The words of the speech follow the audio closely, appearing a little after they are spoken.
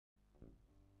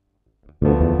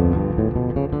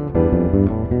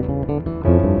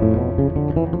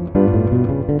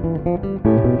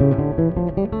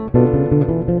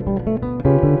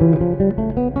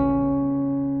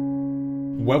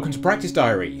Welcome to Practice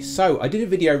Diary. So I did a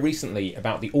video recently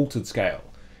about the altered scale,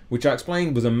 which I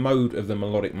explained was a mode of the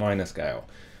melodic minor scale,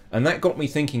 and that got me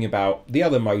thinking about the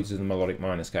other modes of the melodic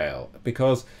minor scale,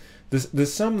 because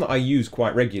there's some that I use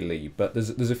quite regularly, but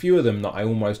there's a few of them that I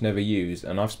almost never use,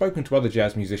 and I've spoken to other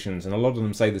jazz musicians and a lot of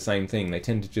them say the same thing. They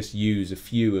tend to just use a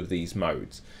few of these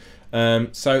modes.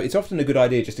 So it's often a good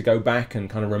idea just to go back and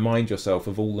kind of remind yourself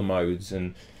of all the modes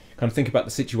and kind of think about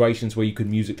the situations where you could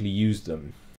musically use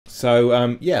them.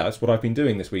 So yeah, that's what I've been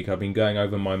doing this week. I've been going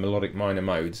over my melodic minor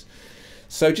modes.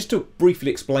 So just to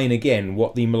briefly explain again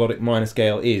what the melodic minor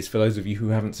scale is, for those of you who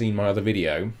haven't seen my other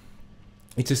video,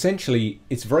 it's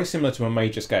very similar to a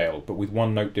major scale, but with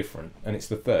one note different, and it's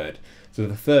the third. So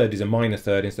the third is a minor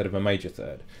third instead of a major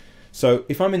third. So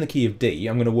if I'm in the key of D,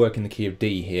 I'm going to work in the key of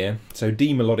D here. So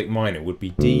D melodic minor would be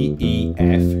D, E,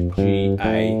 F, G,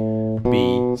 A,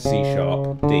 B, C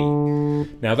sharp, D.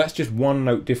 Now that's just one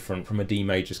note different from a D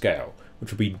major scale,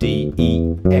 which would be D,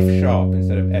 E, F sharp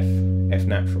instead of F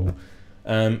natural.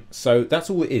 So that's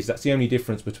all it is. That's the only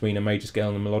difference between a major scale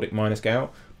and a melodic minor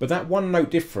scale. But that one note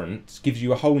difference gives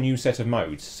you a whole new set of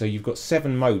modes. So you've got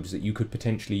 7 modes that you could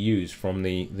potentially use from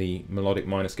the melodic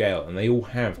minor scale, and they all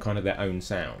have kind of their own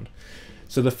sound.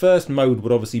 So the first mode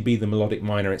would obviously be the melodic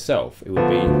minor itself. It would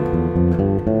be,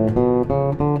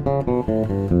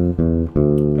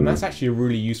 and that's actually a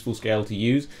really useful scale to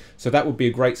use. So that would be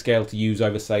a great scale to use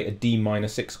over, say, a D minor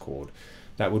 6 chord.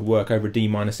 That would work over a D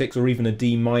minor 6 or even a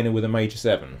D minor with a major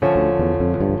 7.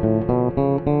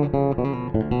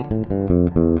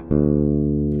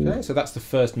 Okay, so that's the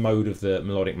first mode of the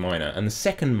melodic minor. And the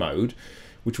second mode,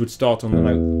 which would start on the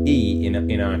note E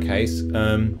in our case,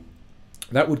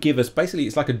 that would give us, basically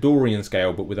it's like a Dorian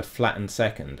scale but with a flattened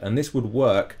second. And this would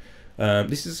work,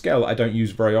 this is a scale that I don't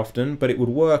use very often, but it would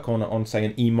work on say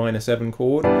an E minor 7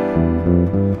 chord.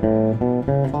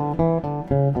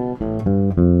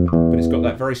 But it's got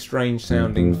that very strange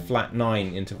sounding flat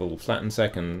 9 interval, flattened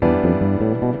second.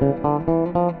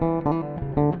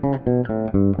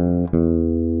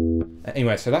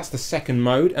 Anyway, so that's the second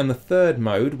mode, and the third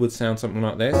mode would sound something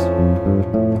like this.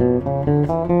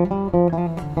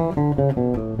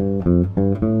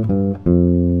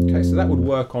 Okay, so that would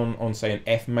work on say an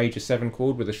F major 7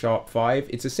 chord with a sharp 5.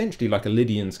 It's essentially like a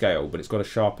Lydian scale, but it's got a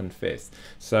sharpened 5th.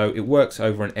 So it works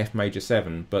over an F major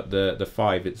 7, but the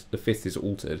 5th is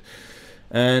altered.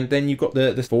 And then you've got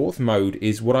the fourth mode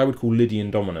is what I would call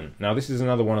Lydian dominant. Now this is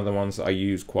another one of the ones that I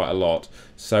use quite a lot.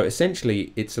 So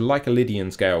essentially it's like a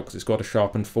Lydian scale because it's got a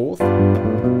sharpened 4th,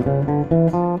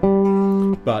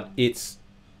 but it's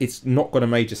not got a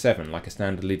major 7 like a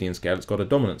standard Lydian scale. It's got a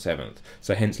dominant 7th,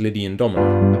 so hence Lydian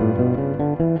dominant.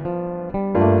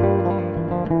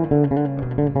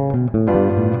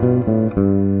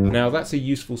 Now that's a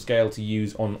useful scale to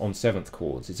use on 7th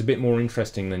chords. It's a bit more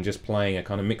interesting than just playing a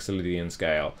kind of mixolydian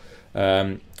scale.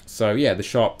 So yeah, the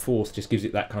sharp 4th just gives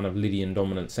it that kind of Lydian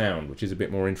dominant sound, which is a bit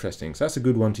more interesting. So that's a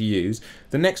good one to use.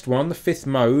 The next one, the 5th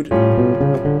mode,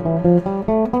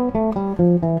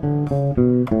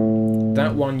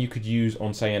 that one you could use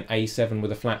on say an A7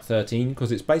 with a flat 13,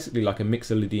 because it's basically like a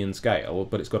mixolydian scale,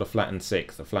 but it's got a flattened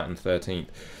 6th, a flattened 13th.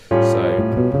 So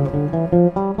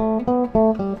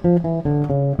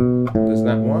there's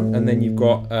that one, and then you've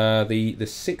got the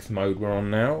 6th mode we're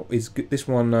on now. Is this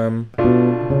one?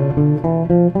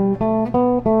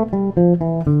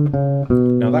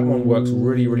 Now that one works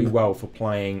really well for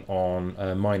playing on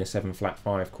a minor 7 flat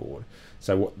 5 chord.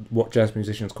 So what jazz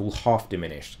musicians call half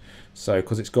diminished. So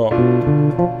because it's got all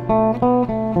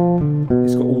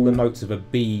the notes of a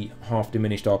B half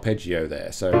diminished arpeggio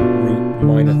there. So root,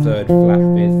 minor 3rd, flat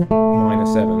 5th, minor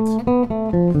 7th.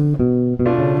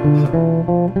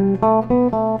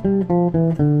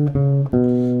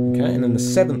 Okay, and then the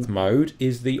 7th mode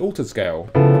is the altered scale.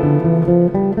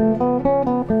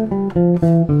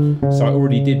 So I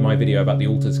already did my video about the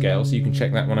altered scale, so you can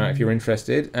check that one out if you're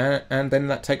interested. And then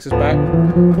that takes us back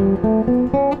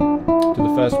to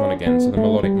the first one again, so the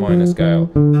melodic minor scale.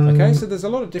 Okay, so there's a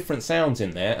lot of different sounds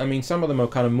in there. I mean, some of them are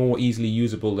kind of more easily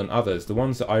usable than others. The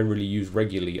ones that I really use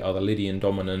regularly are the Lydian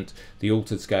dominant, the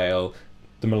altered scale,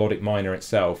 the melodic minor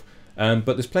itself. But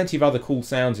there's plenty of other cool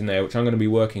sounds in there which I'm going to be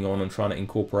working on and trying to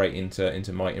incorporate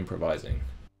into my improvising.